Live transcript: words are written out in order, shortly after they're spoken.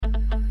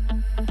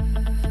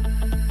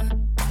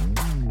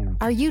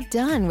Are you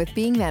done with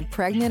being that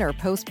pregnant or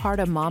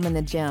postpartum mom in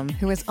the gym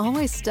who is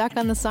always stuck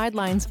on the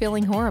sidelines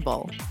feeling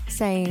horrible,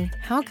 saying,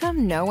 "How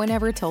come no one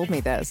ever told me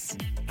this?"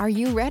 Are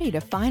you ready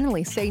to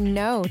finally say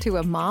no to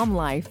a mom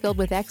life filled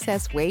with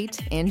excess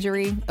weight,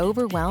 injury,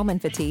 overwhelm, and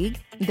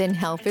fatigue? Then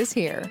help is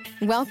here.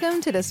 Welcome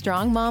to the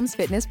Strong Moms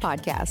Fitness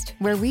Podcast,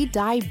 where we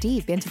dive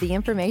deep into the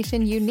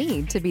information you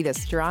need to be the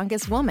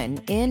strongest woman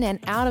in and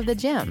out of the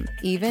gym,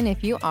 even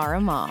if you are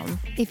a mom.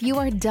 If you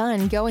are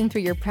done going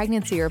through your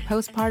pregnancy or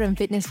postpartum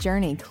fitness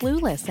journey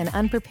clueless and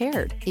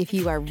unprepared, if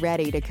you are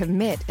ready to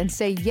commit and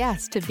say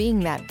yes to being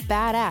that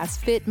badass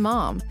fit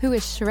mom who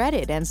is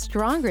shredded and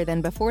stronger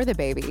than before the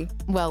baby,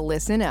 well,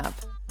 listen up.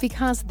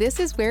 Because this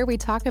is where we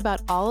talk about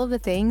all of the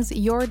things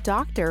your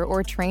doctor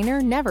or trainer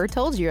never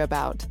told you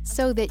about,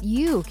 so that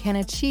you can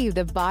achieve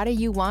the body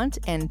you want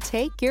and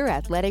take your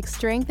athletic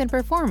strength and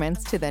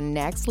performance to the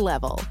next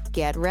level.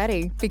 Get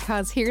ready,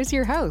 because here's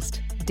your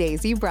host,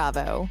 Daisy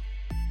Bravo.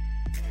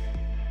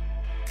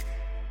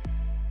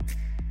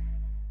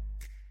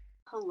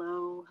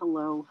 Hello,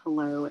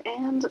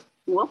 and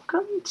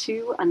welcome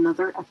to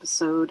another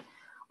episode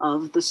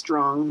of the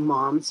Strong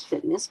Moms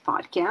Fitness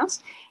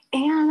Podcast.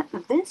 And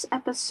this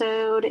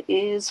episode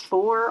is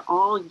for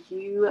all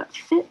you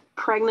fit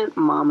pregnant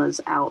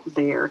mamas out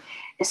there,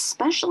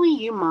 especially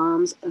you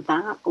moms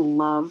that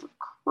love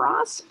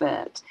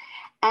CrossFit.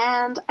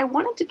 And I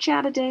wanted to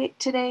chat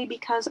today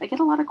because I get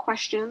a lot of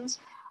questions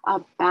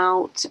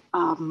about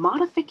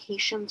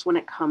modifications when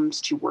it comes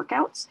to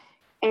workouts.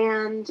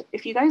 And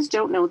if you guys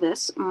don't know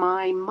this,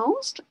 my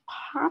most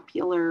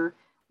popular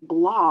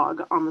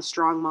blog on the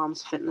Strong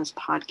Moms Fitness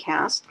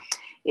Podcast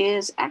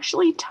is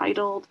actually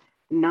titled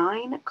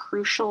 9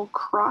 Crucial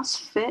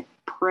CrossFit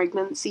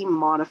Pregnancy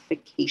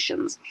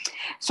Modifications.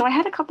 So I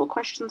had a couple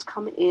questions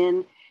come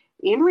in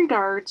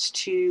regards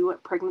to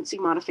pregnancy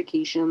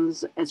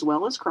modifications as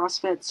well as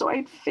CrossFit. So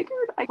I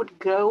figured I would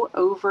go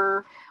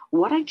over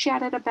what I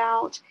chatted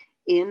about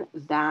in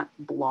that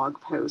blog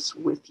post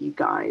with you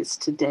guys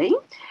today.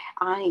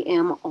 I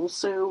am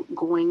also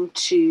going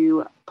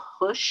to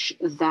push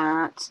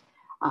that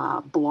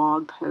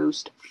blog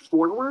post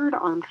forward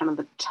on kind of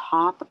the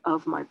top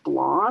of my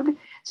blog.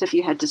 So if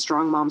you head to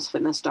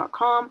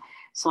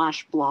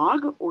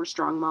strongmomsfitness.com/blog or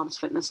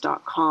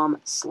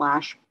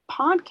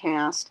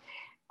strongmomsfitness.com/podcast,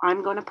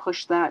 I'm going to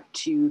push that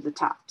to the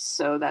top.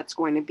 So that's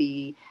going to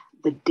be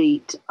the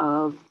date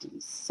of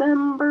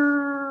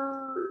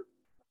December.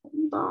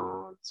 Hold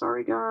on.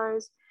 Sorry,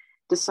 guys.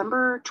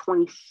 December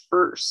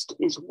 21st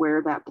is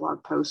where that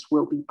blog post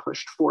will be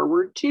pushed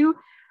forward to.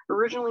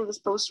 Originally, this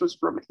post was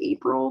from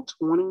April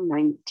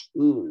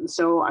 2019.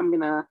 So I'm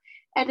going to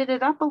edit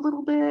it up a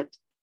little bit,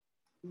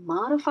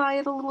 modify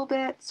it a little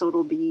bit, so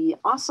it'll be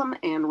awesome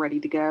and ready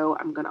to go.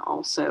 I'm going to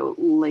also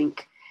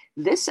link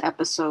this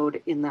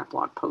episode in that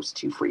blog post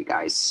too for you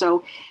guys.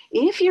 So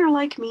if you're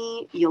like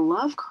me, you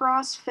love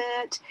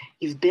CrossFit,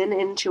 you've been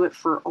into it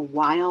for a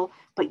while,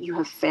 but you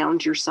have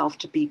found yourself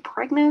to be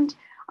pregnant,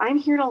 I'm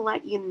here to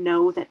let you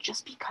know that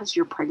just because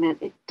you're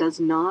pregnant, it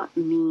does not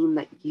mean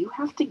that you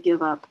have to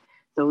give up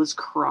those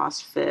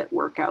CrossFit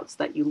workouts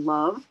that you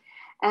love.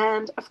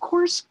 And of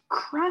course,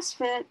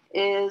 CrossFit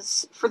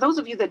is, for those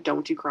of you that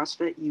don't do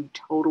CrossFit, you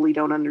totally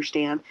don't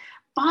understand,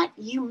 but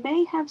you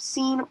may have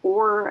seen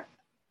or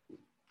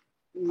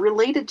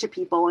related to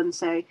people and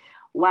say,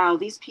 wow,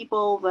 these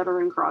people that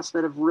are in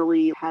CrossFit have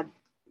really have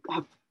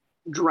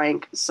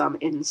drank some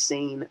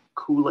insane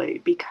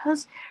Kool-Aid,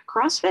 because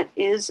CrossFit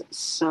is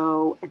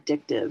so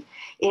addictive.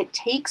 It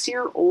takes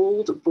your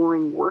old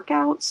boring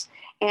workouts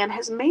and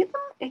has made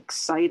them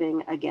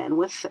exciting again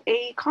with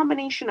a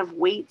combination of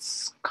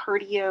weights,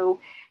 cardio,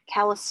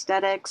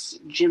 calisthenics,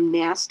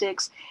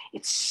 gymnastics.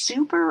 It's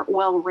super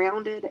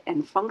well-rounded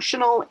and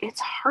functional. It's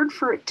hard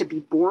for it to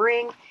be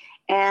boring.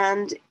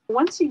 And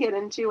once you get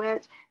into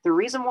it, the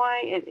reason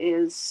why it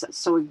is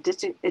so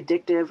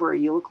addictive, where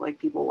you look like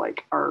people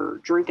like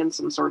are drinking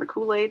some sort of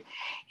Kool-Aid,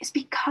 is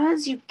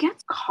because you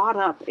get caught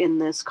up in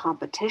this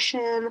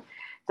competition,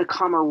 the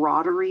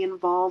camaraderie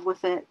involved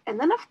with it, and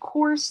then of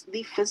course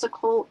the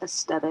physical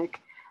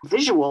aesthetic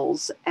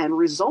visuals and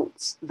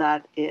results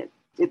that it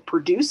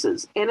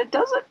produces. And it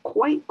does it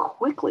quite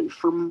quickly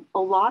for a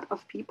lot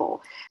of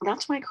people.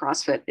 That's why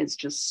CrossFit is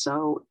just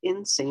so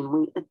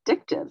insanely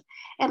addictive.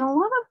 And a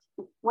lot of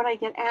when I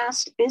get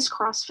asked, is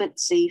CrossFit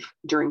safe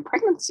during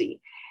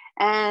pregnancy?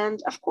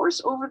 And of course,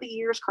 over the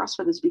years,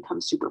 CrossFit has become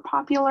super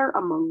popular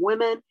among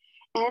women.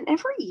 And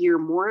every year,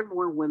 more and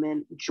more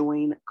women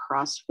join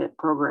CrossFit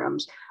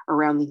programs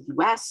around the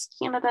US,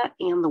 Canada,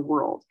 and the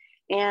world.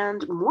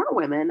 And more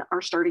women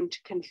are starting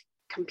to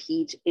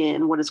compete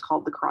in what is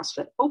called the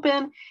CrossFit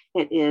Open.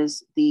 It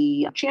is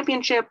the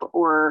championship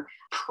or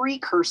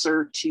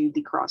precursor to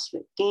the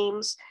CrossFit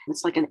Games.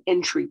 It's like an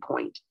entry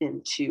point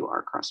into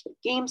our CrossFit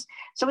Games.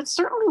 So it's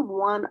certainly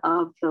one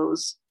of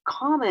those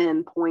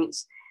common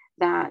points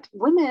that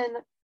women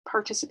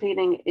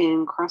participating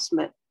in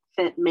CrossFit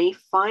may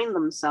find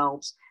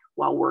themselves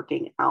while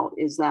working out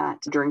is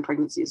that during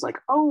pregnancy is like,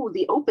 oh,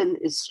 the open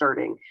is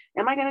starting.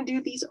 Am I going to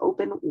do these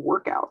open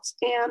workouts?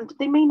 And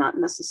they may not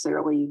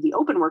necessarily, the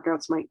open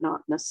workouts might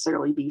not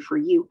necessarily be for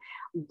you,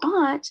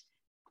 but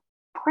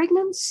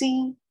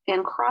pregnancy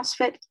and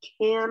CrossFit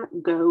can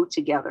go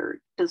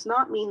together. Does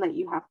not mean that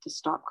you have to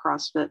stop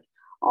CrossFit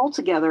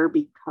altogether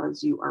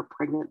because you are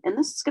pregnant. And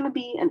this is going to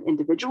be an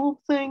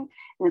individual thing.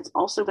 And it's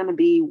also going to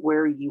be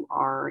where you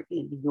are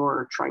in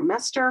your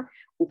trimester.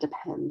 Will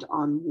depend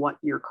on what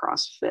your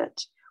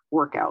CrossFit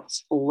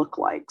workouts look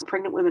like.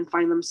 Pregnant women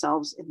find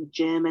themselves in the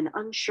gym and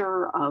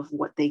unsure of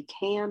what they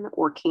can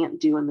or can't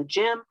do in the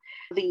gym.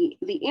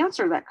 The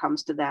answer that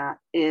comes to that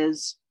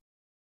is,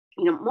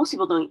 most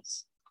people don't.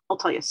 I'll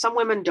tell you, some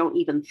women don't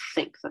even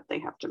think that they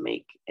have to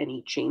make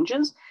any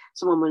changes.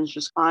 Some women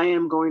just, I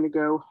am going to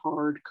go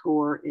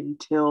hardcore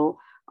until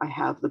I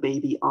have the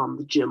baby on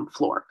the gym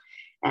floor.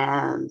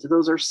 And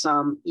those are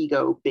some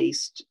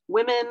ego-based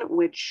women,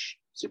 which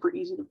super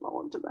easy to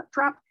fall into that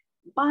trap,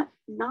 but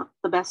not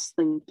the best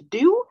thing to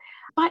do.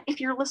 But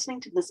if you're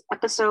listening to this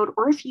episode,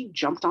 or if you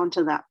jumped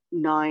onto that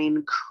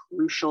 9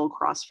 crucial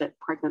CrossFit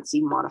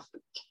pregnancy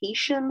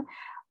modification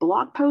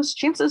blog post,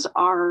 chances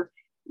are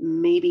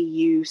maybe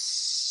you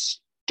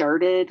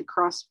started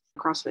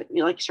CrossFit,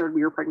 you started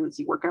your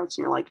pregnancy workouts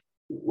and you're like,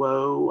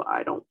 whoa,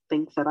 I don't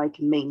think that I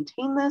can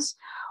maintain this.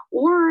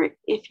 Or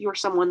if you're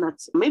someone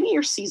that's, maybe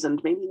you're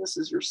seasoned, maybe this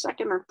is your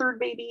second or third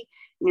baby,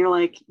 and you're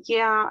like,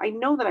 yeah, I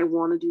know that I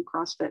want to do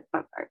CrossFit,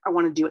 but I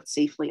want to do it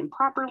safely and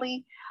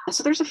properly.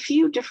 So there's a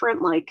few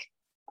different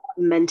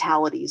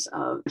mentalities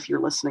of if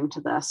you're listening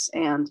to this.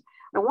 And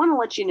I want to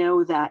let you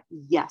know that,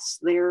 yes,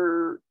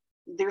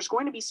 there's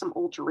going to be some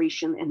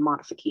alteration and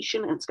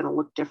modification, and it's going to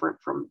look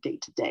different from day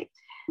to day.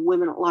 A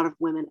lot of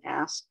women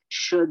ask,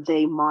 should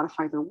they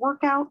modify their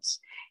workouts?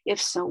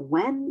 If so,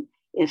 when?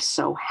 If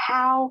so,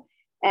 how?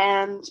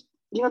 And,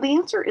 the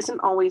answer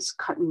isn't always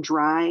cut and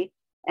dry.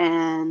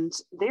 And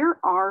there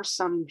are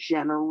some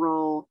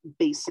general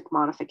basic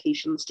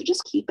modifications to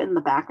just keep in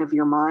the back of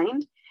your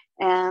mind.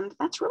 And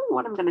that's really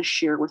what I'm going to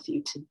share with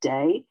you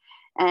today.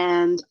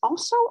 And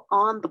also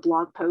on the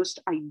blog post,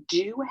 I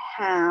do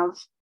have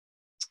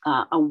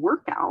a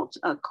workout,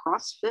 a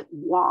CrossFit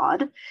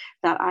WOD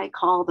that I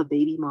call the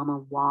Baby Mama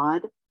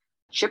WOD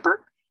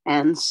Chipper.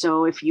 And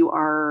so if you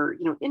are,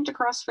 into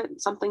CrossFit,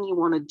 something you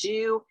want to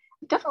do,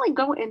 definitely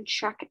go and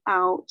check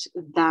out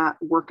that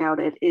workout.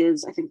 It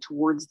is, I think,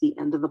 towards the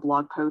end of the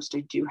blog post,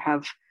 I do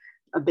have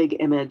a big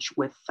image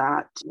with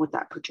that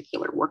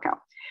particular workout.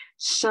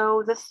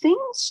 So the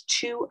things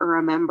to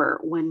remember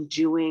when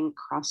doing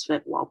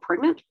CrossFit while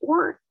pregnant,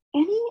 or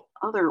any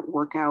other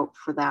workout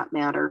for that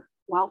matter,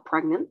 while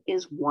pregnant,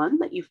 is 1,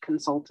 that you've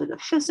consulted a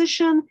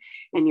physician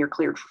and you're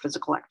cleared for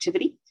physical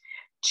activity.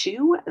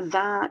 2,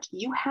 that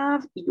you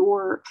have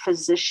your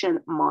physician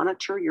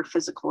monitor your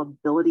physical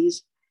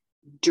abilities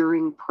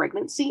during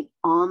pregnancy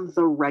on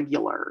the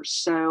regular.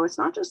 So it's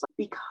not just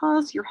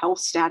because your health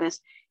status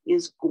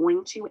is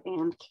going to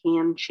and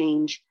can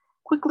change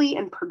quickly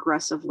and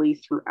progressively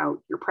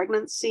throughout your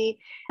pregnancy.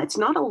 It's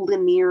not a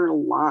linear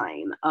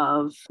line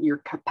of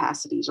your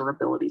capacities or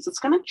abilities. It's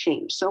going to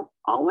change. So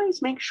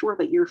always make sure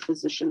that your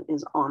physician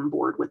is on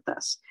board with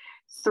this.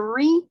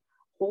 3,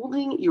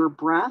 holding your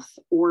breath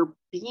or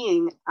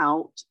being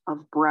out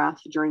of breath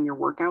during your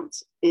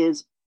workouts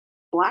is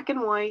black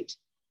and white,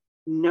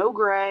 no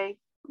gray,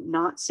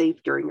 not safe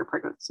during your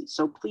pregnancy.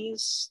 So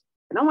please,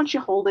 I don't want you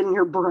holding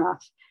your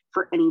breath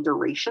for any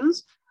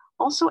durations.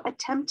 Also,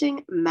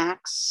 attempting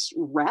max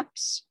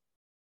reps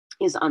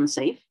is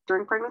unsafe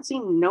during pregnancy.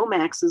 No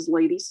maxes,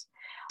 ladies.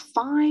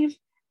 5,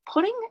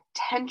 putting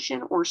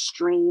tension or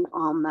strain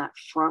on that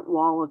front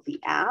wall of the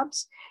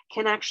abs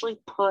can actually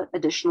put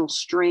additional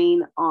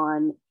strain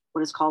on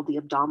what is called the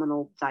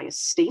abdominal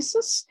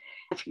diastasis.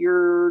 If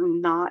you're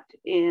not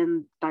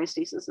in,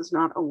 diastasis is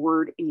not a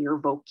word in your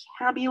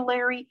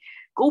vocabulary,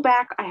 go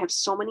back. I have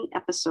so many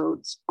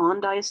episodes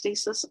on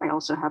diastasis. I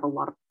also have a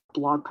lot of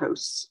blog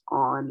posts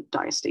on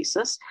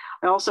diastasis.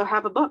 I also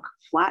have a book,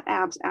 Flat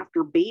Abs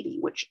After Baby,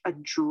 which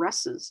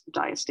addresses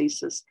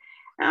diastasis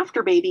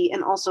after baby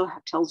and also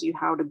tells you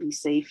how to be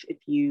safe if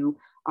you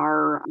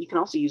are. You can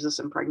also use this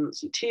in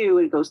pregnancy too.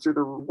 It goes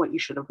through what you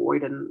should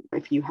avoid and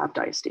if you have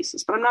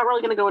diastasis, but I'm not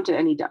really going to go into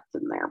any depth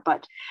in there.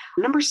 But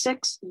number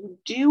 6, you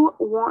do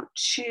want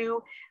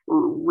to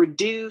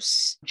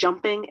reduce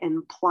jumping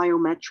and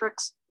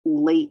plyometrics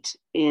late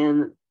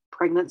in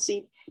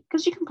pregnancy,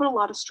 because you can put a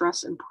lot of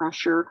stress and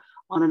pressure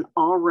on an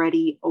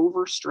already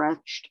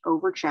overstretched,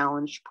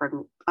 overchallenged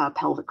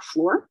pelvic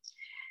floor.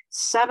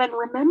 7,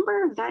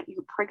 remember that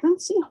your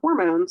pregnancy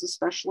hormones,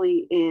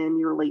 especially in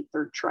your late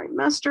 3rd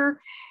trimester,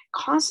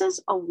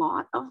 causes a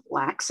lot of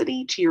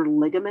laxity to your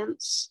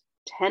ligaments,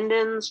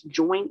 tendons,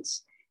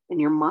 joints,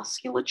 and your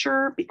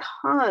musculature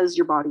because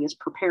your body is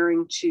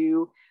preparing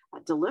to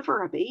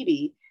deliver a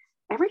baby.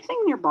 Everything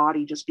in your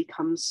body just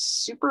becomes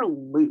super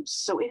loose.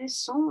 So it is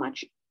so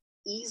much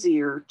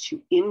easier to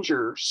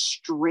injure,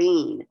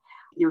 strain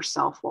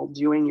yourself while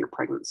doing your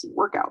pregnancy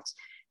workouts.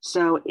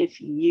 So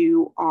if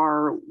you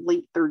are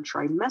late third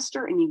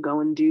trimester and you go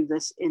and do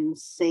this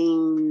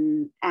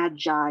insane,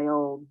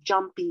 agile,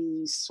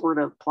 jumpy sort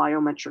of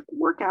plyometric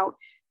workout,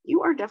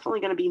 you are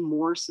definitely going to be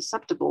more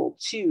susceptible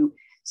to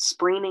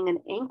spraining an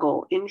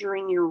ankle,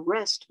 injuring your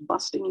wrist,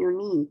 busting your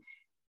knee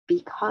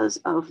because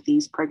of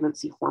these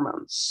pregnancy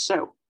hormones.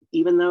 So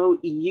even though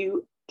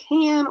you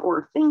can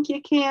or think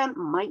you can,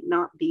 might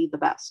not be the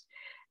best.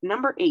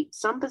 Number 8,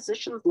 some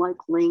positions like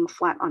laying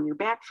flat on your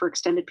back for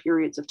extended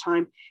periods of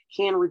time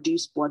can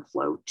reduce blood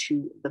flow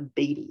to the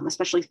baby,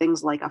 especially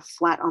things like a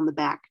flat on the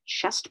back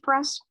chest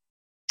press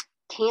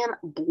can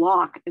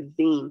block a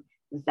vein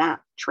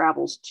that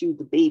travels to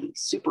the baby.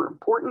 Super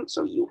important.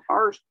 So you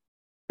are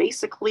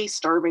basically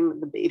starving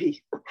the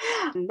baby.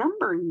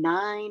 Number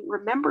 9,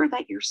 remember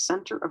that your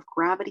center of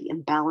gravity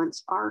and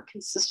balance are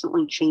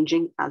consistently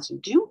changing as you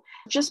do.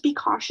 Just be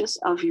cautious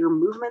of your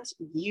movements.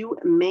 You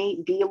may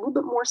be a little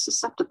bit more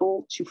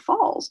susceptible to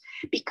falls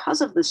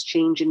because of this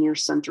change in your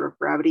center of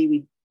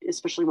gravity,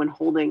 especially when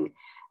holding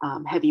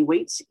heavy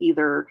weights,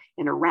 either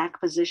in a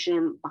rack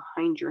position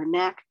behind your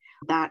neck.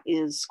 That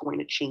is going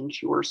to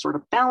change your sort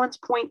of balance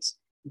points.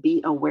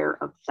 Be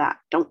aware of that.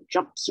 Don't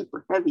jump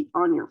super heavy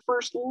on your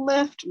first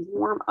lift.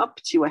 Warm up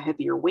to a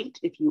heavier weight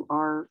if you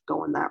are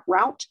going that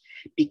route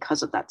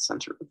because of that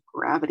center of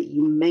gravity.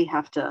 You may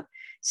have to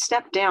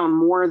step down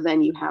more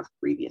than you have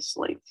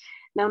previously.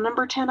 Now,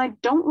 number 10, I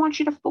don't want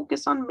you to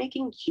focus on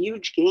making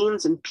huge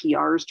gains and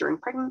PRs during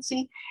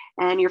pregnancy,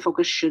 and your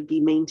focus should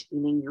be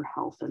maintaining your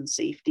health and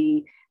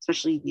safety,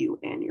 especially you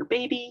and your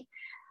baby.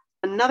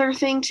 Another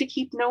thing to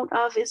keep note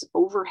of is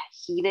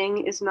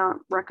overheating is not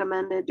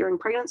recommended during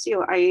pregnancy.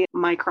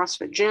 My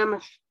CrossFit gym,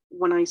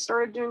 when I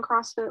started doing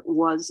CrossFit,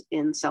 was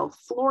in South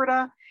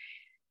Florida.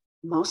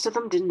 Most of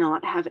them did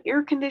not have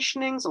air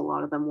conditionings. A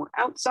lot of them were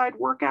outside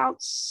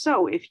workouts.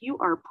 So if you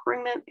are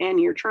pregnant and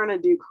you're trying to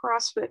do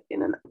CrossFit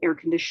in an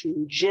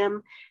air-conditioned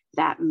gym,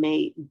 that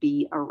may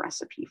be a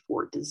recipe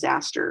for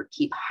disaster.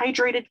 Keep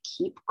hydrated,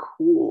 keep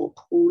cool,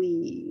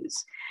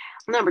 please.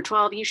 Number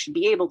 12, you should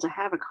be able to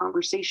have a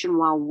conversation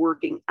while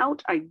working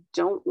out. I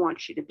don't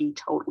want you to be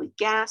totally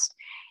gassed,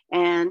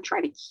 and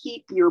try to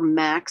keep your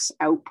max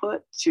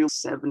output to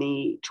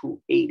 70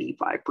 to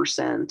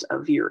 85%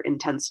 of your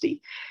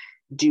intensity.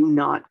 Do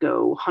not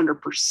go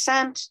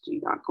 100%. Do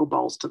not go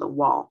balls to the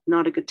wall.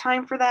 Not a good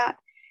time for that.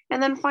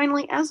 And then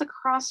finally, as a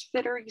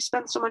CrossFitter, you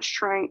spend so much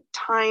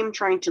time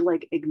trying to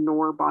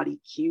ignore body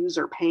cues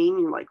or pain.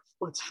 You're like,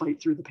 let's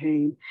fight through the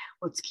pain.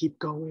 Let's keep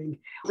going.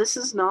 This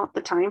is not the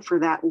time for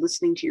that.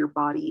 Listening to your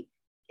body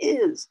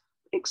is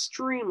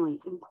extremely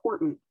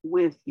important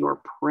with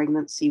your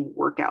pregnancy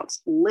workouts.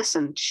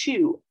 Listen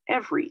to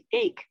every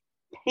ache,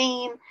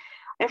 pain,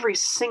 every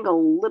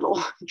single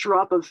little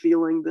drop of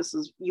feeling.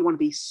 You want to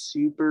be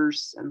super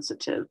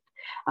sensitive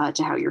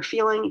to how you're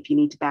feeling. If you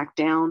need to back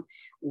down,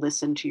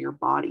 listen to your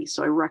body.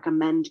 So I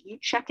recommend you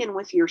check in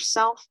with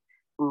yourself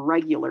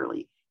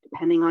regularly.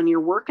 Depending on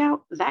your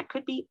workout, that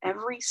could be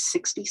every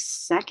 60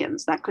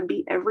 seconds. That could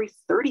be every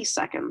 30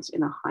 seconds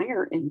in a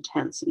higher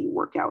intensity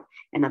workout,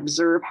 and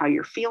observe how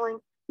you're feeling.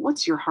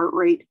 What's your heart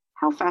rate?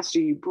 How fast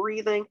are you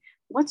breathing?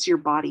 What's your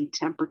body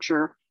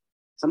temperature?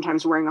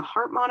 Sometimes wearing a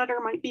heart monitor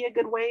might be a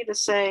good way to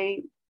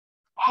say,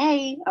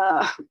 hey,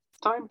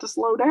 time to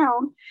slow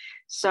down.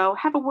 So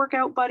have a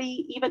workout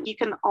buddy. Even you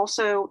can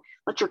also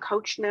let your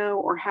coach know,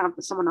 or have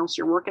someone else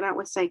you're working out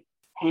with say,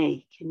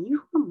 hey, can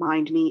you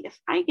remind me if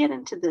I get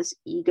into this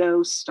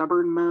ego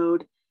stubborn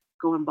mode,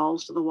 going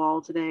balls to the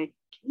wall today,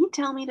 can you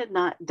tell me to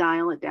not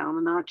dial it down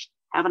a notch?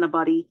 Having a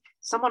buddy,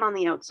 someone on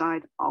the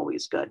outside,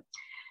 always good.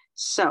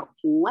 So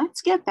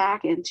let's get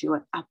back into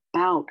it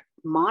about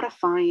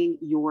modifying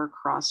your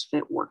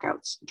CrossFit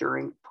workouts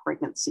during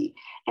pregnancy.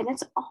 And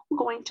it's all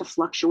going to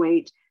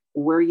fluctuate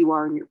where you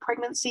are in your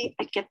pregnancy.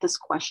 I get this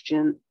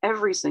question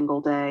every single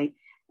day,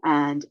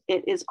 and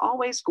it is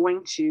always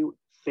going to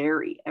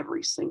vary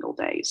every single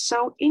day.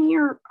 So in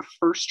your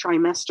first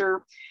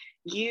trimester,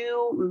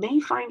 you may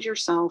find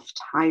yourself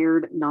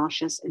tired,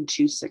 nauseous, and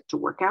too sick to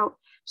work out.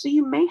 So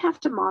you may have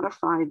to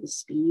modify the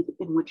speed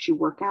in which you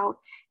work out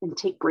and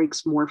take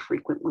breaks more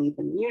frequently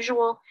than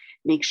usual.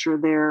 Make sure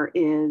there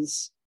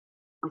is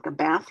a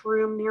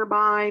bathroom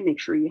nearby. Make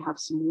sure you have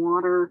some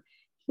water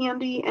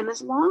handy. And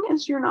as long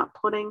as you're not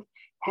putting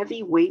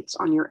heavy weights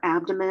on your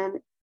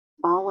abdomen,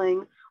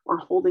 falling or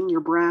holding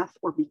your breath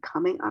or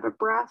becoming out of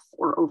breath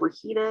or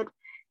overheated,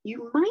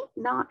 you might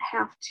not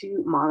have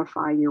to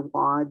modify your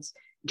WODs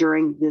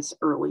during this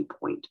early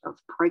point of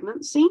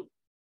pregnancy.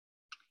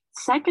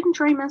 Second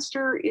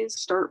trimester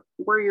is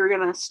where you're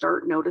going to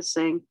start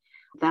noticing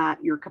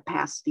that your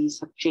capacities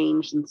have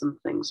changed and some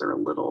things are a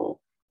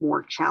little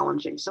more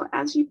challenging. So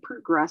as you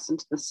progress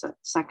into the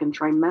second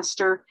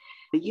trimester,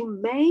 you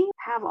may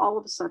have all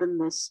of a sudden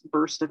this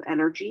burst of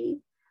energy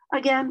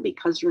again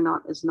because you're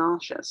not as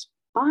nauseous.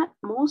 But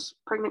most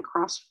pregnant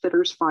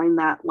CrossFitters find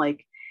that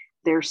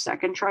their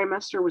second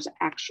trimester was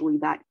actually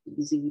that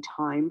easy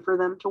time for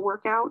them to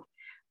work out.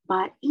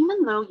 But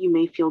even though you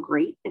may feel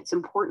great, it's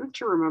important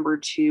to remember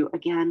to,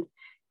 again,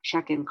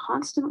 check in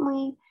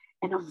constantly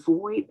and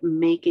avoid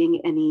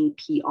making any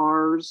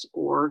PRs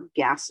or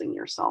gassing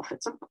yourself.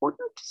 It's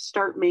important to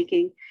start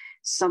making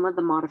some of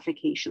the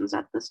modifications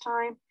at this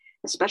time,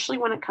 especially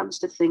when it comes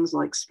to things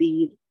like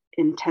speed,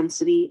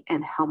 intensity,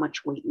 and how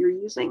much weight you're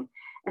using,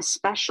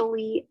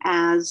 especially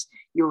as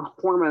your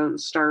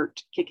hormones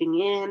start kicking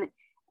in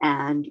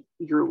and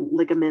your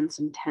ligaments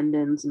and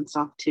tendons and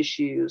soft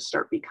tissues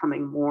start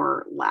becoming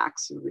more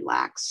lax and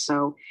relaxed.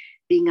 So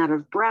being out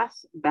of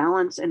breath,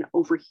 balance, and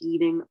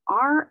overheating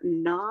are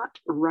not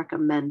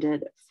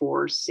recommended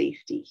for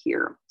safety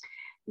here.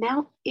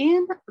 Now,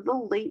 in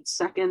the late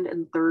second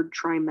and third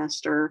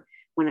trimester,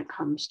 when it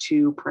comes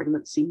to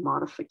pregnancy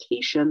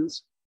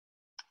modifications,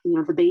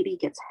 the baby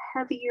gets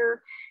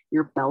heavier,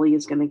 your belly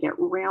is going to get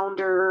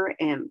rounder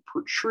and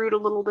protrude a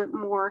little bit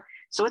more.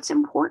 So it's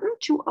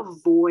important to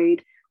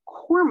avoid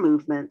core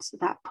movements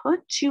that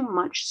put too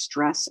much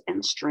stress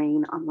and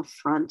strain on the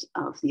front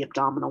of the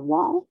abdominal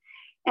wall,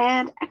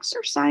 and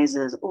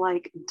exercises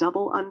like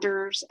double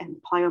unders and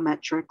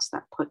plyometrics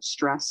that put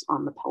stress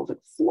on the pelvic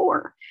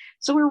floor.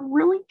 So we're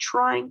really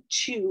trying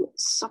to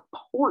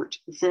support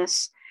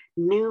this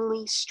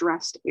newly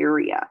stressed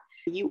area.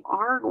 You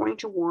are going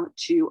to want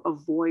to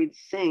avoid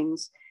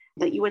things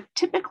that you would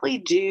typically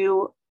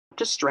do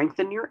to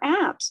strengthen your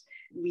abs.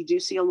 We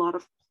do see a lot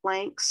of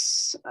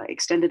planks,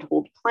 extended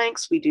hold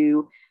planks. We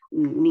do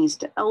knees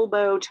to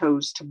elbow,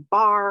 toes to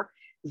bar.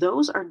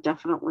 Those are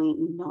definitely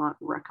not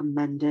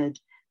recommended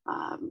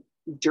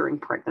during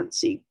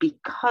pregnancy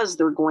because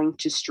they're going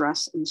to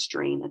stress and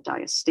strain a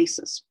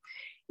diastasis.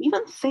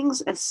 Even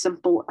things as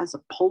simple as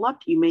a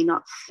pull-up, you may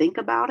not think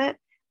about it,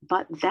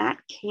 but that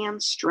can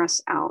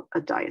stress out a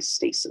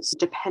diastasis.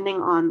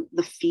 Depending on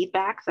the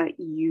feedback that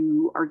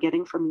you are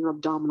getting from your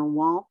abdominal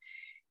wall,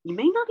 you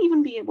may not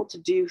even be able to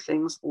do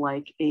things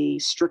like a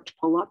strict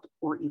pull-up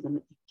or even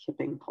a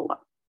kipping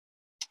pull-up.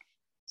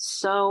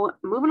 So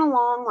moving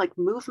along, like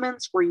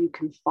movements where you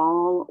can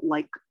fall,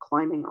 like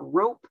climbing a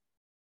rope,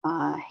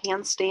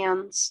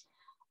 handstands,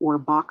 or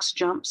box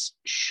jumps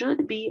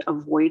should be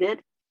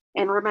avoided.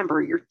 And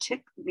remember, your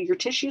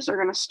tissues are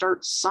going to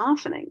start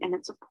softening, and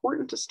it's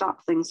important to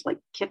stop things like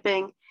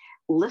kipping,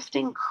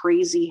 lifting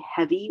crazy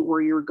heavy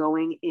where you're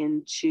going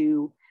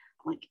into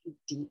like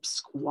deep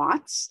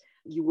squats.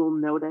 You will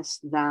notice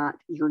that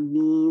your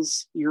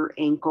knees, your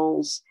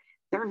ankles,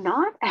 they're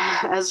not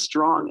as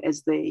strong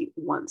as they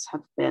once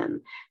have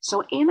been.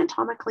 So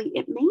anatomically,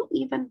 it may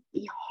even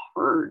be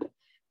hard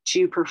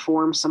to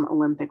perform some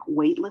Olympic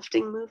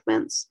weightlifting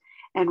movements.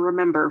 And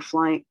remember,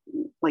 flying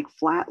like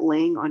flat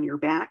laying on your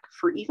back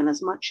for even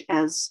as much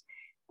as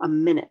a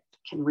minute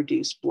can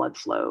reduce blood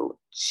flow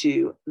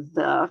to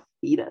the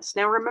fetus.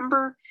 Now,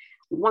 remember,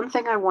 one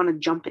thing I want to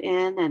jump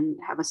in and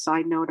have a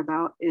side note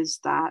about is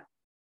that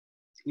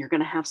you're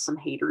going to have some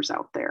haters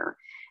out there.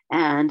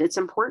 And it's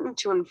important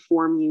to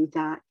inform you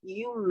that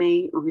you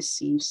may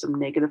receive some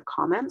negative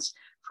comments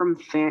from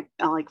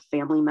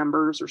family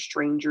members or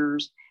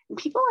strangers and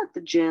people at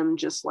the gym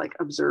just like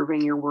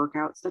observing your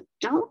workouts that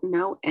don't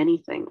know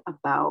anything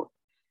about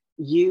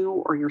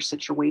you or your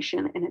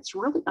situation. And it's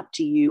really up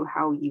to you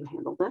how you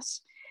handle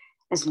this.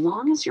 As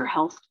long as your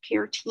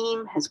healthcare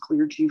team has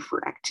cleared you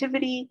for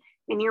activity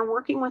and you're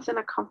working within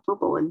a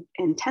comfortable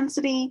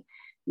intensity,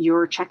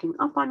 you're checking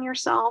up on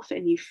yourself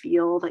and you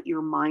feel that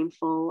you're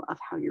mindful of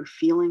how you're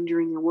feeling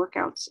during your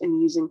workouts and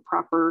using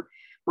proper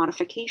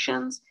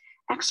modifications,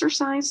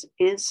 exercise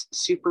is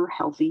super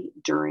healthy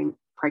during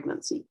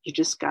pregnancy. You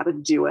just got to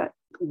do it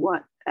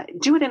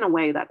in a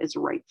way that is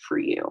right for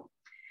you.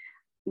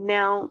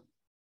 Now,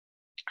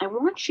 I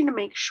want you to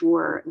make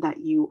sure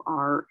that you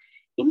are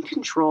in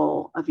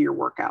control of your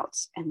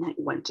workouts and that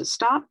when to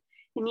stop.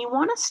 And you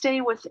want to stay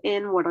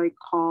within what I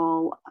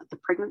call the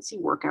pregnancy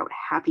workout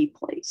happy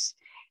place.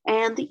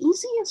 And the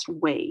easiest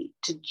way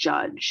to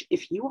judge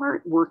if you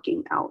are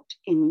working out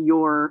in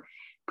your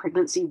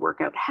pregnancy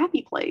workout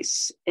happy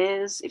place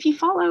is if you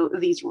follow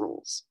these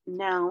rules.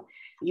 Now,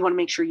 you want to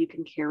make sure you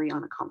can carry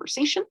on a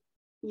conversation.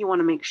 You want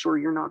to make sure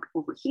you're not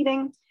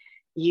overheating.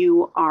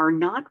 You are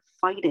not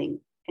fighting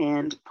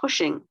and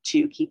pushing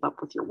to keep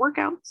up with your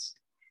workouts.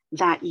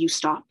 That you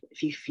stop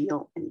if you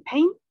feel any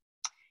pain.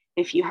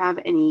 If you have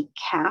any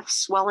calf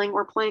swelling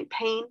or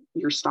pain,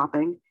 you're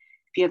stopping.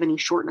 If you have any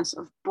shortness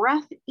of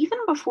breath, even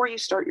before you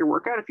start your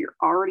workout, if you're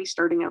already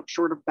starting out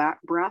short of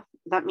breath,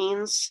 that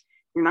means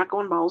you're not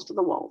going balls to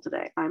the wall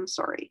today. I'm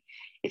sorry.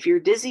 If you're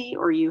dizzy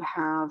or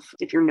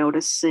if you're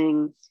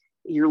noticing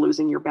you're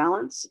losing your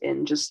balance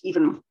and just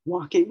even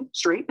walking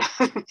straight,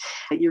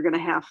 you're going to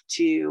have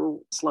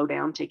to slow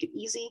down, take it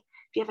easy.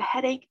 If you have a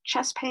headache,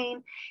 chest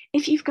pain,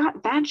 if you've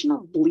got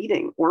vaginal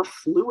bleeding or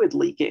fluid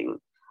leaking,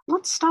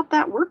 let's stop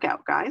that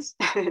workout, guys.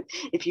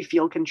 If you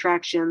feel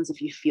contractions,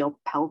 if you feel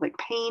pelvic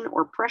pain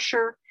or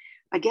pressure,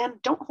 again,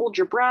 don't hold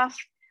your breath.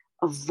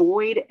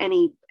 Avoid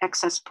any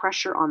excess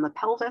pressure on the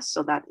pelvis.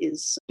 So that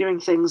is doing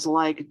things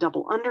like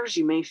double unders.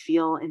 You may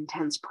feel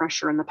intense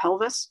pressure in the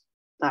pelvis.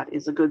 That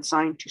is a good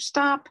sign to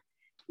stop.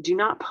 Do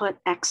not put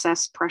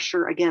excess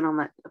pressure again on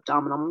that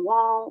abdominal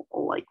wall,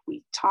 like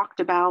we talked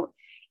about,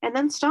 and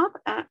then stop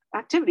at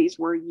activities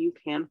where you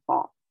can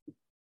fall.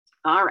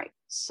 All right.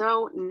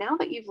 So now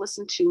that you've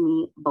listened to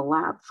me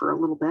blab for a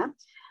little bit,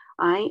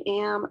 I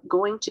am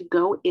going to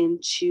go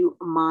into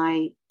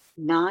my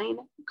 9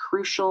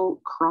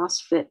 crucial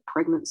CrossFit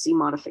pregnancy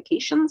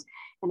modifications.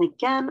 And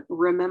again,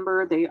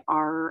 remember, you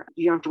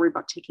don't have to worry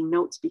about taking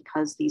notes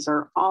because these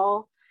are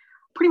all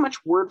pretty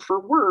much word for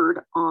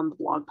word on the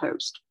blog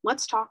post.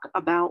 Let's talk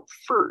about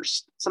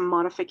first some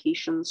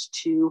modifications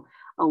to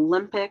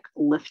Olympic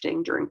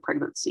lifting during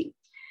pregnancy.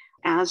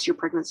 As your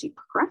pregnancy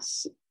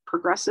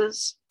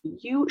progresses,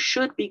 you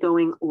should be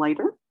going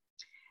lighter,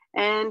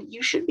 and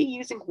you should be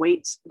using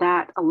weights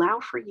that allow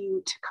for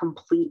you to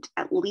complete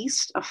at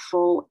least a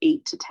full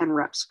 8 to 10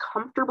 reps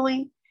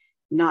comfortably,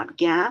 not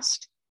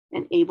gassed,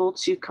 and able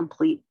to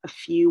complete a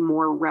few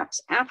more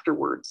reps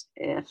afterwards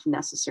if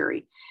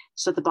necessary.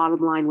 So the bottom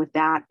line with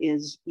that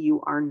is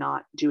you are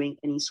not doing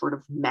any sort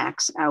of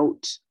max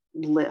out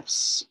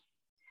lifts.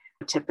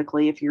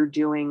 Typically, if you're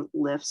doing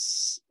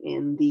lifts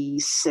in the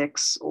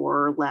 6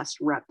 or less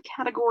rep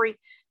category,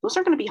 those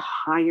are going to be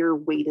higher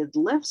weighted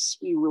lifts.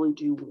 You really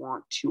do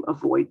want to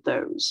avoid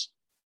those.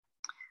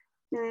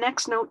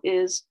 Next note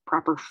is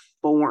proper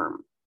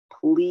form.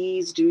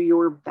 Please do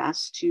your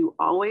best to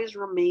always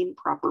remain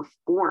proper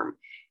form.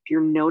 If you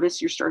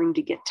notice you're starting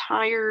to get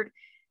tired,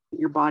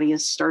 your body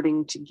is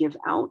starting to give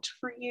out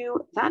for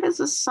you, that is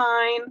a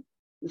sign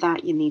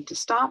that you need to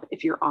stop.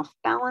 If you're off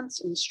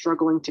balance and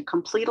struggling to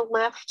complete a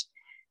lift,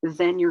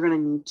 then you're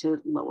going to need to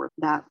lower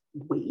that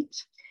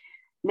weight.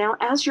 Now,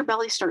 as your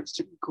belly starts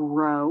to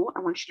grow,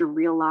 I want you to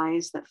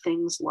realize that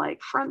things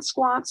like front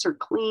squats or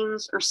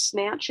cleans or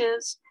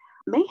snatches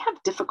may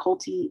have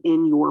difficulty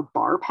in your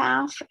bar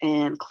path,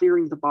 and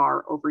clearing the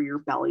bar over your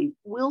belly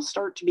will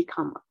start to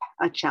become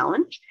a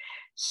challenge.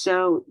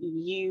 So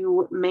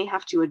you may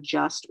have to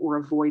adjust or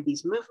avoid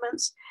these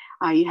movements.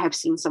 I have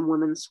seen some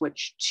women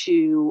switch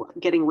to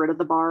getting rid of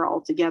the bar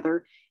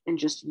altogether and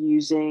just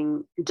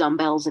using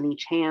dumbbells in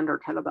each hand or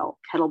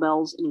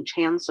kettlebells in each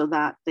hand so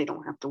that they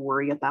don't have to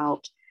worry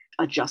about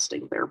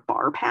adjusting their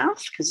bar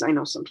path, because I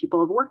know some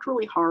people have worked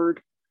really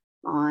hard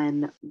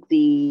on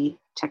the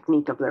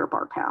technique of their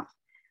bar path.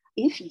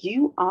 If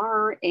you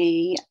are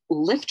a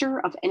lifter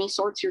of any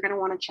sorts, you're going to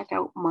want to check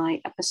out my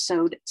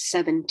episode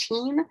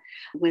 17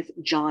 with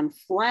John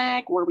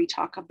Flagg, where we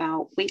talk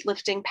about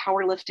weightlifting,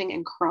 powerlifting,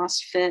 and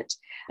CrossFit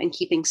and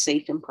keeping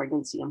safe in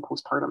pregnancy and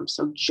postpartum.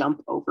 So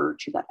jump over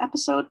to that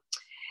episode.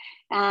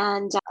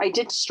 And I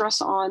did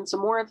stress on some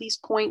more of these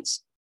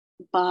points,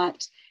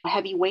 but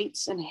heavy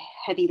weights and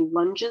heavy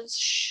lunges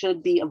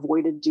should be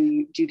avoided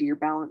due to your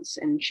balance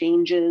and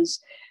changes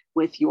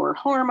with your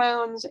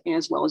hormones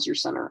as well as your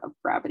center of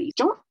gravity.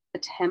 Don't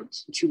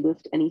attempt to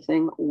lift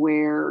anything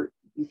where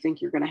you think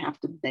you're going to have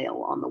to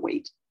bail on the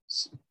weight.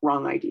 It's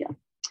wrong idea.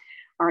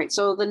 All right,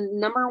 so the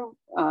number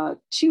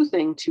 2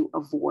 thing to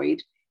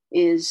avoid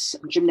is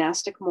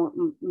gymnastic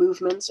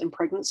movements in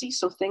pregnancy.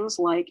 So things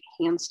like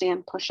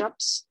handstand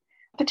push-ups,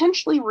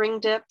 potentially ring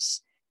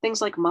dips,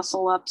 things like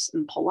muscle ups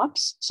and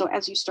pull-ups. So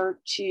as you start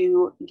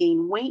to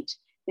gain weight,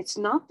 it's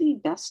not the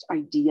best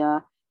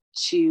idea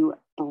to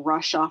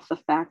brush off the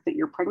fact that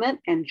you're pregnant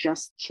and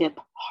just kip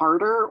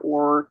harder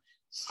or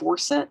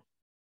force it.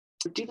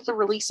 Due to the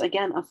release,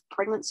 again, of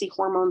pregnancy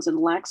hormones and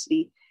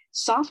laxity,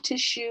 soft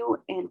tissue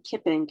and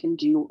kipping can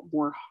do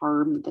more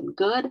harm than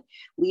good,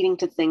 leading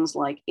to things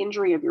like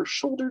injury of your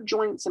shoulder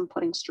joints and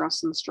putting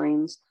stress and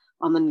strains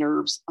on the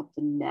nerves of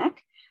the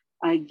neck.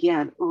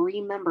 Again,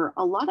 remember,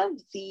 a lot of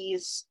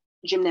these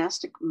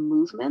gymnastic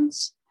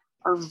movements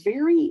are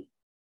very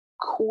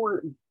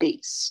core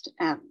based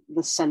at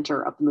the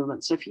center of the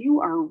movement. So if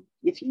you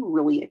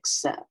really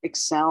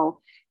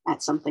excel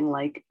at something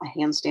like a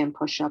handstand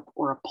push-up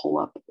or a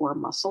pull-up or a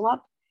muscle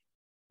up,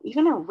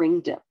 even a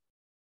ring dip,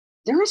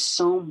 there is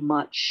so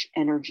much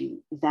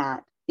energy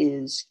that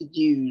is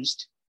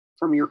used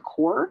from your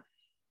core.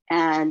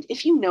 And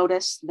if you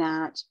notice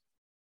that,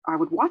 I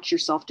would watch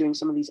yourself doing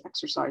some of these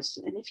exercises,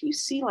 and if you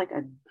see like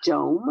a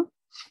dome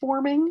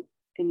forming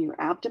in your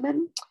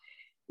abdomen,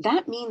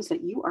 that means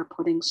that you are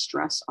putting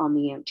stress on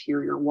the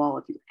anterior wall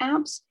of your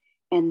abs,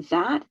 and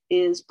that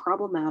is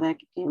problematic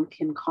and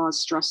can cause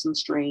stress and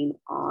strain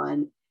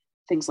on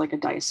things like a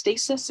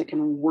diastasis. It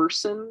can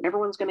worsen.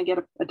 Everyone's going to get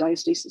a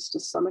diastasis to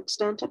some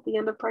extent at the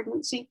end of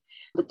pregnancy,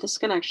 but this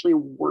can actually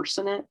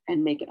worsen it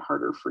and make it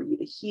harder for you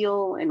to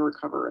heal and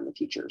recover in the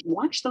future.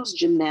 Watch those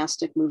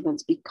gymnastic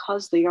movements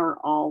because they are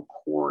all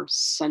core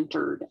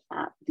centered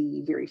at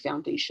the very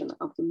foundation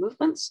of the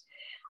movements.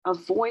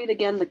 Avoid,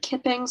 again, the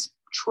kippings.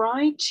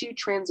 Try to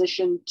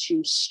transition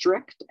to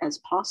strict as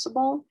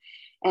possible.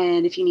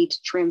 And if you need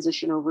to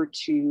transition over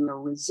to a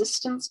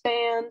resistance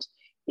band,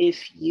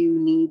 if you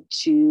need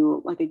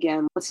to, like,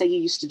 again, let's say you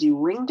used to do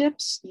ring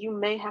dips, you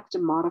may have to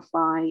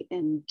modify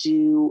and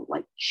do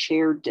like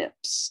chair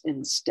dips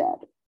instead.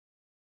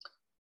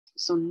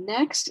 So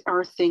next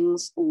are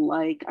things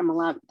like, I'm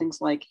allowed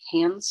things like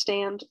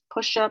handstand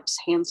push-ups,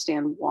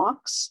 handstand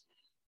walks,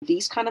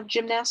 these kind of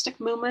gymnastic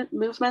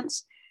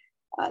movements.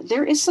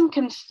 There is some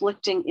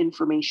conflicting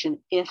information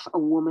if a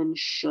woman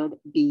should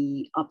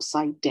be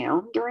upside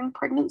down during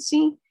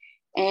pregnancy.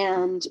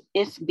 and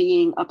if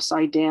being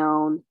upside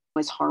down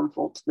is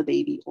harmful to the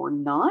baby or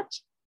not.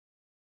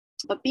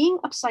 But being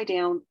upside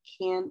down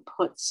can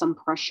put some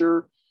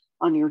pressure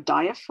on your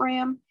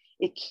diaphragm.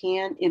 It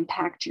can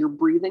impact your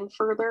breathing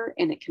further,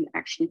 and it can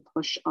actually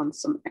push on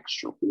some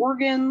extra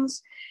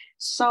organs.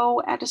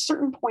 So at a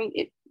certain point,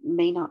 it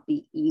may not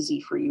be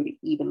easy for you to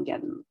even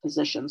get in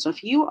position. So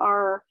if you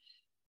are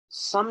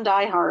some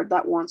diehard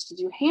that wants to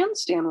do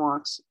handstand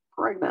walks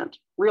pregnant,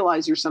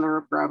 realize your center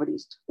of gravity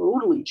is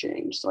totally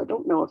changed. So I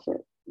don't know if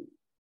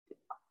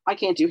I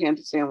can't do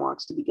handstand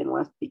walks to begin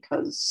with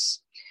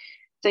because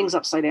things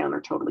upside down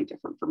are totally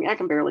different for me. I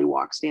can barely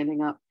walk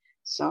standing up,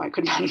 so I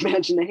could not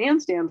imagine a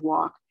handstand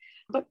walk.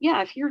 But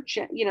yeah, if you're,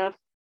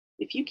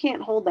 if you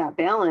can't hold that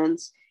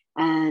balance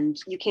and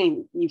you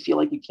feel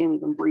like you can't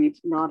even breathe,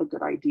 not a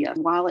good idea.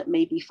 While it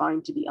may be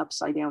fine to be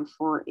upside down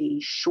for a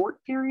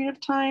short period of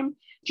time,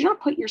 do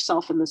not put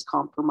yourself in this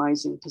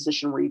compromising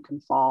position where you can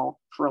fall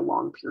for a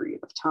long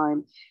period of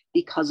time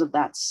because of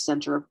that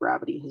center of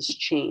gravity has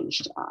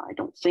changed. I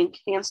don't think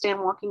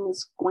handstand walking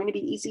is going to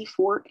be easy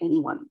for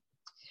anyone.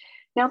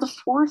 Now, the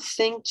fourth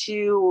thing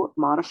to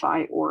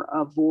modify or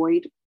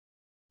avoid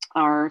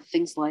are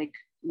things like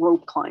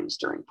rope climbs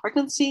during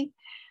pregnancy.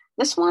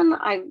 This one,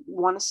 I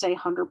want to say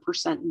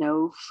 100%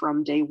 no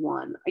from day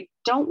one. I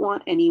don't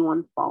want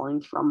anyone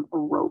falling from a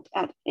rope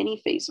at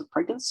any phase of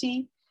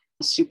pregnancy.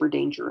 It's super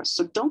dangerous.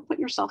 So don't put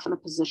yourself in a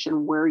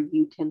position where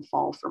you can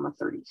fall from a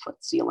 30-foot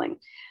ceiling.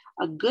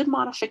 A good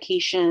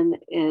modification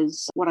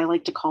is what I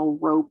like to call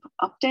rope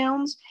up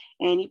downs.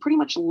 And you pretty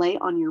much lay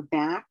on your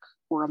back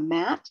or a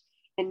mat.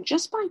 And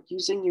just by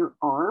using your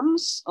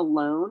arms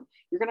alone,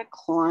 you're going to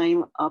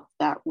climb up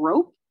that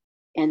rope.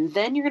 And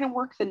then you're going to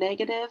work the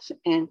negative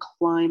and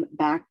climb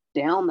back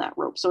down that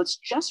rope. So it's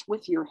just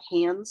with your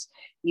hands.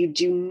 You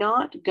do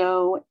not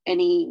go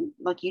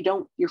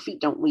your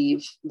feet don't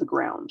leave the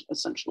ground,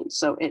 essentially.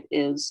 So it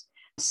is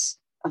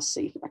a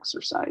safe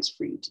exercise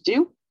for you to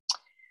do.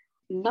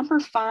 Number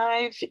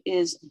 5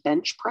 is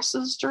bench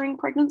presses during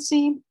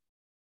pregnancy.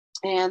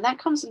 And that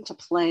comes into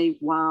play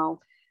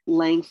while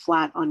laying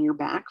flat on your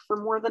back for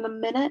more than a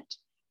minute,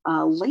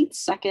 late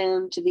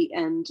second to the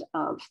end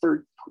of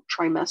third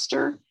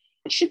trimester.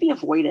 It should be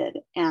avoided,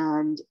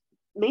 and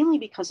mainly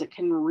because it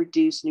can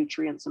reduce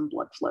nutrients and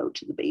blood flow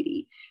to the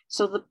baby.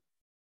 So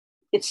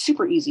it's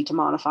super easy to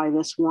modify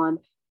this one.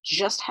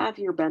 Just have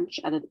your bench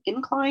at an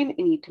incline,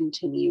 and you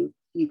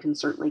can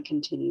certainly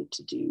continue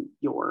to do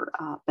your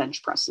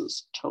bench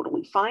presses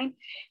totally fine.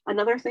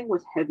 Another thing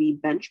with heavy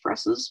bench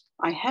presses,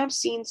 I have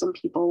seen some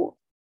people,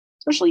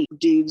 especially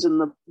dudes in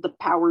the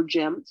power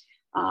gym,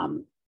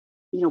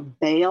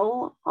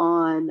 bail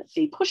on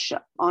a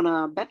push-up on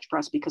a bench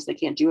press because they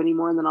can't do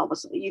anymore. And then all of a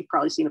sudden, you've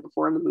probably seen it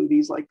before in the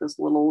movies, like this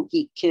little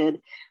geek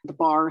kid, the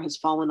bar has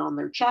fallen on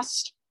their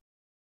chest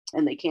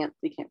and they can't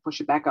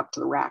push it back up to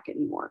the rack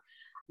anymore.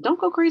 Don't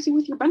go crazy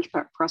with your bench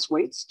press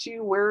weights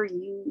to where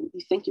you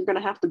think you're going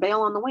to have to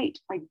bail on the weight.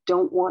 I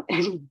don't want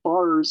any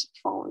bars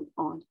falling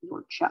on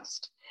your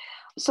chest.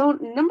 So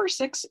number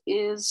 6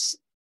 is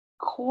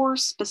core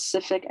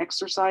specific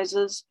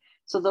exercises.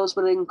 So those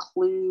would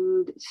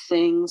include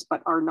things,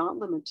 but are not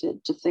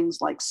limited to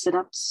things like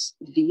sit-ups,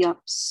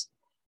 V-ups,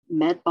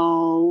 med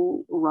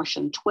ball,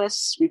 Russian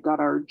twists. We've got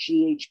our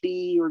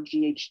GHB or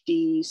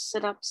GHD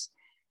sit-ups,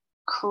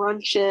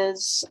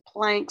 crunches,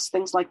 planks,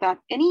 things like that.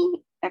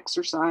 Any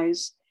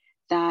exercise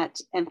that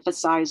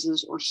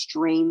emphasizes or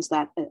strains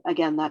that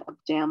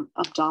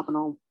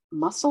abdominal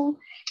muscle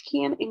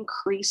can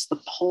increase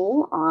the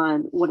pull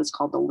on what is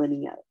called the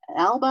linea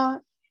alba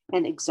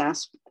and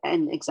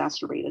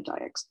exacerbated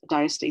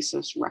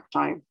diastasis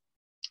recti.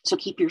 So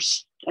keep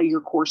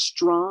your core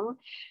strong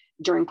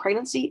during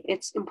pregnancy.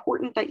 It's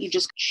important that you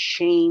just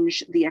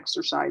change the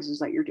exercises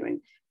that you're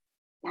doing.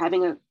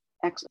 Having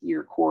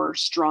your core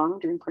strong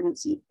during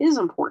pregnancy is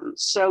important.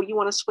 So you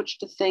want to switch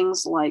to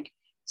things like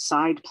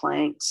side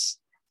planks.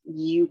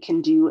 You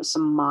can do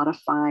some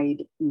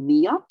modified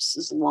knee ups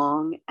as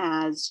long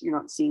as you're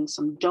not seeing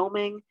some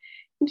doming. You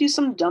can do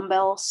some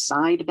dumbbell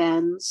side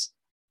bends.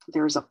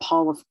 There's a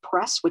pall of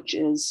press, which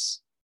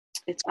it's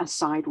a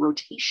side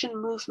rotation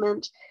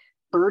movement,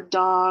 bird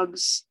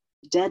dogs,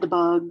 dead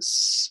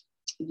bugs.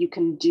 You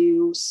can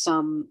do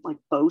some like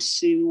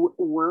BOSU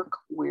work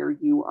where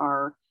you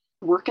are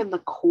working the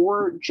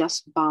core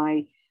just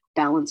by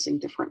balancing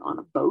different on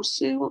a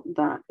BOSU.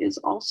 That is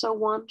also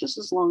one, just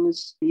as long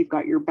as you've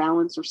got your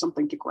balance or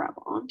something to grab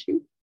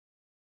onto.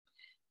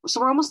 So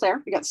we're almost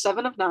there. We got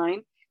 7 of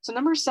 9. So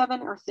number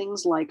 7 are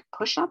things like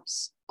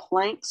push-ups,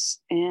 planks,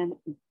 and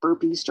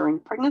burpees during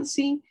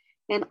pregnancy.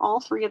 And all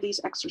 3 of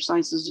these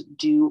exercises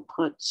do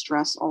put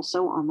stress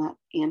also on that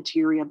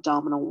anterior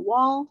abdominal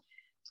wall.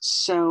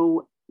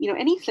 So,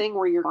 anything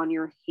where you're on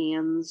your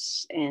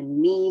hands and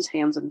knees,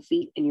 hands and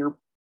feet, and your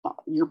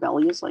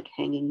belly is like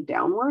hanging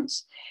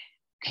downwards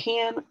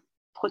can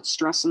put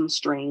stress and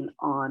strain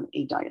on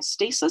a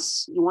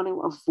diastasis. You want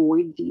to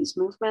avoid these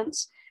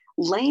movements.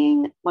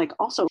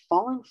 Also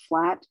falling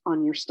flat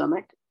on your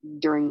stomach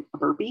during a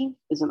burpee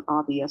is an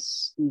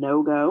obvious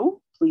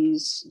no-go.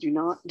 Please do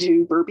not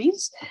do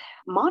burpees.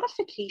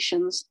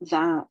 Modifications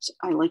that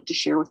I like to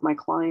share with my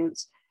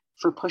clients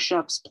for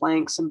push-ups,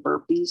 planks, and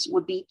burpees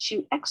would be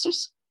to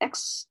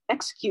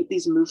execute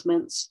these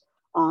movements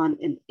on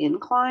an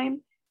incline.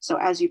 So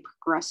as you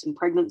progress in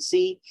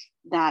pregnancy,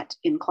 that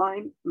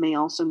incline may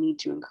also need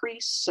to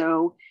increase.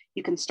 So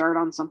you can start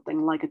on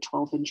something like a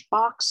 12-inch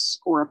box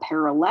or a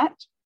parallel,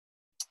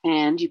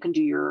 and you can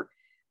do your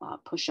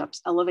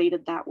push-ups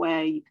elevated that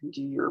way. You can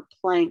do your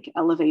plank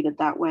elevated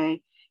that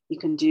way. You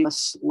can do a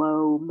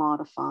slow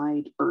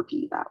modified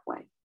burpee that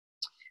way.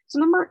 So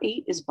number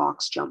 8 is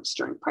box jumps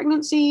during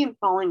pregnancy, and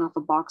falling off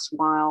a box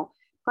while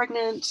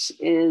pregnant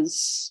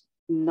is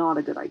not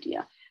a good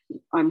idea.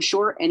 I'm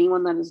sure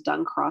anyone that has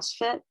done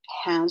CrossFit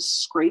has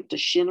scraped a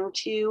shin or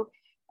two,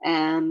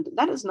 and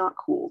that is not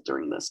cool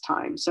during this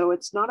time. So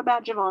it's not a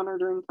badge of honor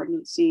during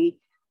pregnancy.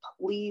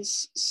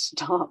 Please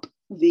stop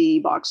the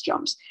box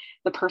jumps.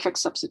 The perfect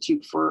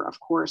substitute for, of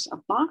course, a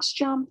box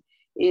jump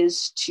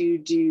is to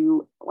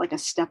do like a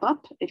step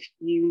up. If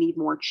you need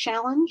more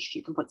challenge,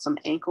 you can put some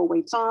ankle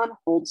weights on,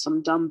 hold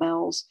some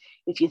dumbbells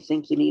if you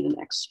think you need an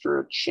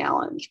extra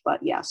challenge.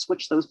 But yeah,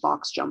 switch those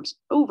box jumps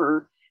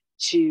over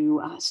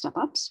to step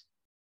ups.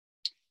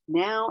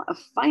 Now, a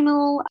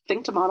final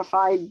thing to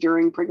modify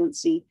during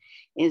pregnancy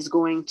is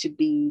going to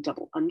be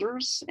double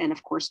unders. And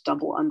of course,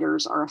 double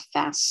unders are a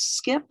fast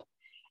skip,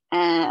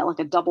 like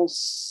a double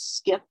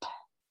skip.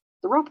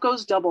 The rope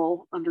goes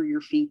double under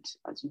your feet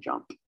as you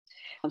jump.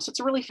 So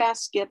it's a really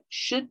fast skip,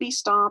 should be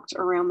stopped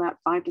around that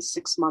 5 to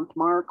 6 month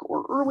mark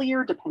or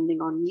earlier, depending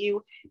on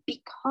you,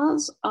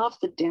 because of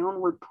the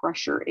downward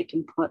pressure it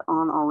can put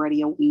on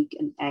already a weak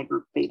and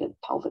aggravated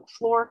pelvic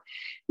floor.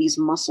 These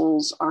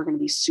muscles are going to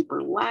be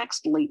super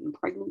laxed late in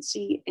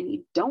pregnancy, and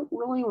you don't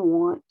really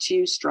want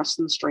to stress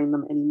and strain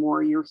them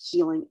anymore. Your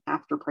healing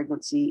after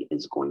pregnancy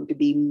is going to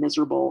be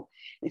miserable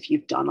if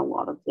you've done a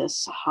lot of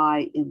this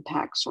high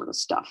impact sort of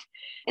stuff.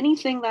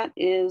 Anything that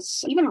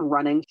is even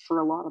running for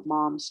a lot of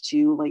moms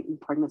too late in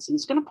pregnancy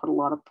is going to put a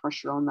lot of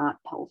pressure on that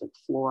pelvic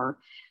floor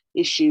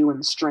issue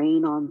and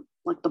strain on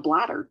like the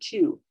bladder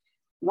too.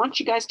 I want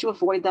you guys to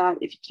avoid that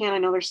if you can. I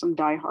know there's some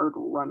diehard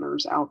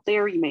runners out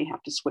there. You may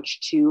have to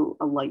switch to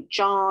a light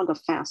jog, a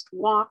fast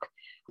walk,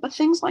 but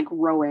things like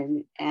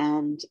rowing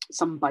and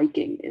some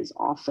biking is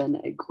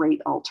often a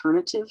great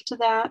alternative to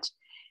that.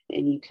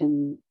 And you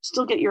can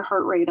still get your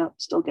heart rate up,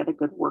 still get a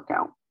good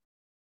workout.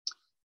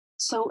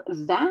 So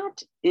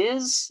that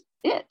is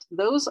it.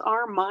 Those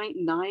are my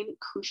 9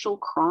 crucial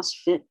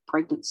CrossFit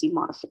pregnancy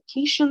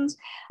modifications.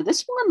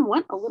 This one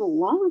went a little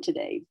long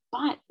today,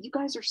 but you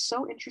guys are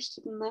so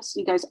interested in this.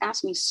 You guys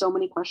ask me so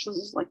many questions.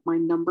 It's like my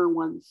number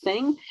one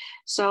thing.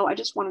 So I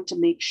just wanted to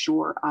make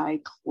sure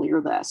I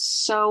clear this.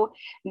 So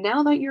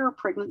now that you're a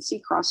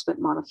pregnancy CrossFit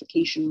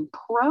modification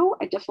pro,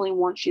 I definitely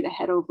want you to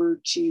head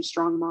over to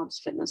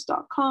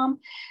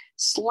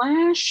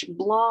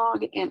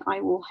strongmomsfitness.com/blog, and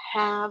I will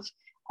have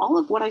all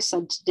of what I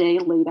said today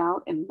laid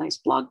out in a nice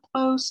blog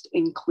post,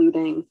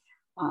 including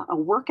a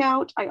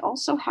workout. I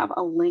also have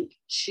a link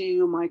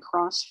to my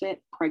CrossFit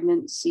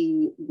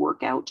pregnancy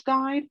workout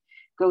guide.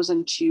 Goes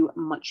into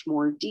much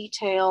more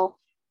detail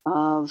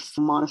of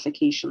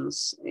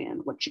modifications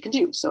and what you can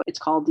do. So it's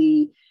called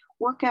the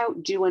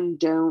Workout Do and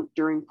Don't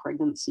During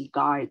Pregnancy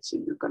Guide. So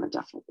you're going to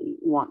definitely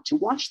want to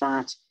watch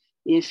that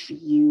if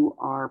you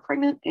are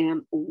pregnant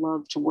and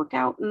love to work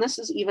out. And this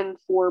is even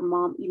for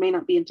mom. You may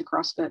not be into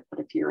CrossFit, but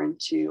if you're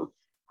into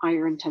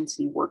higher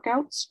intensity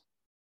workouts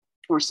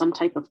or some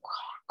type of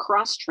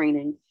cross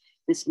training,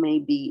 this may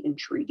be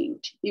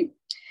intriguing to you.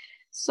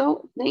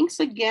 So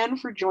thanks again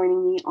for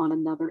joining me on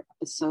another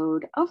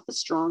episode of the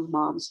Strong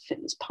Moms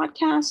Fitness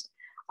Podcast.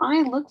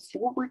 I look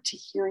forward to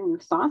hearing your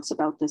thoughts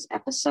about this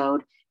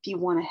episode. If you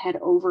want to head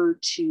over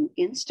to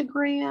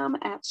Instagram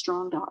at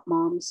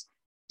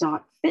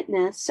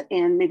strong.moms.fitness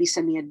and maybe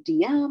send me a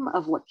DM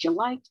of what you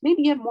liked.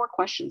 Maybe you have more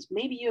questions.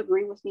 Maybe you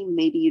agree with me.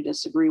 Maybe you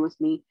disagree with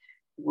me.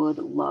 Would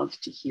love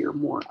to hear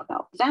more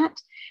about that.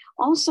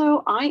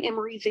 Also, I am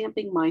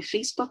revamping my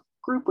Facebook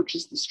group, which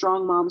is the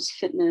Strong Moms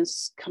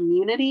Fitness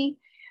community.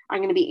 I'm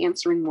going to be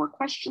answering more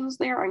questions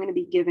there. I'm going to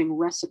be giving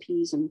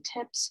recipes and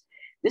tips.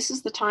 This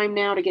is the time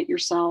now to get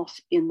yourself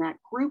in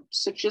that group.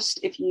 So just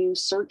if you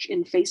search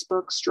in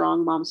Facebook,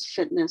 Strong Moms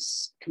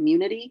Fitness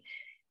community,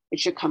 it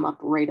should come up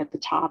right at the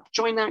top.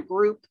 Join that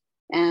group.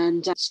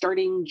 And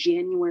starting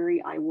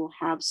January, I will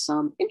have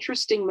some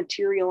interesting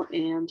material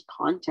and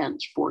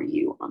content for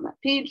you on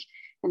that page.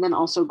 And then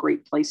also a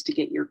great place to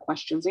get your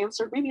questions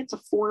answered. Maybe it's a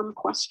form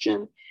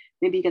question.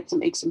 Maybe you get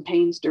some aches and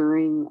pains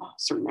during a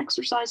certain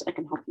exercise. I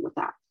can help you with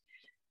that.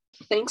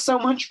 Thanks so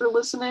much for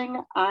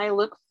listening. I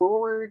look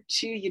forward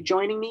to you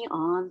joining me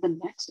on the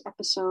next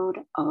episode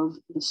of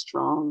the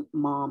Strong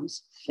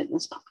Moms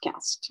Fitness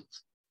Podcast.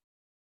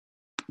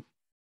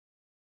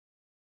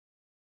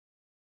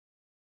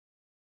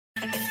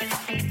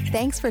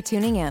 Thanks for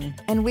tuning in,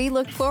 and we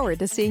look forward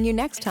to seeing you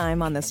next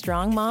time on the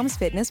Strong Moms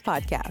Fitness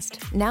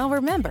Podcast. Now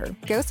remember,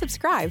 go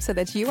subscribe so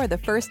that you are the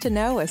first to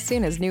know as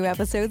soon as new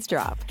episodes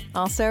drop.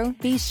 Also,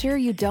 be sure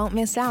you don't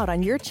miss out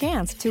on your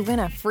chance to win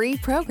a free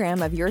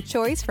program of your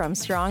choice from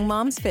Strong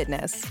Moms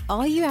Fitness.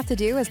 All you have to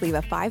do is leave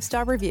a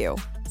 5-star review.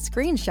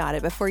 Screenshot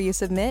it before you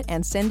submit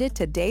and send it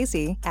to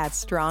Daisy at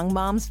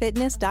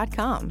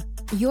strongmomsfitness.com.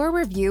 Your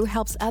review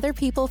helps other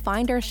people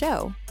find our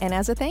show. And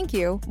as a thank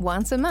you,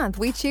 once a month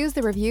we choose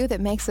the review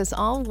that makes us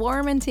all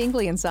warm and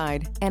tingly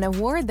inside and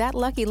award that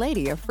lucky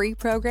lady a free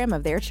program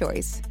of their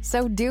choice.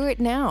 So do it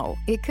now.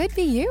 It could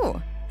be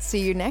you.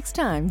 See you next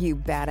time, you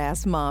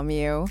badass mom,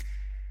 you.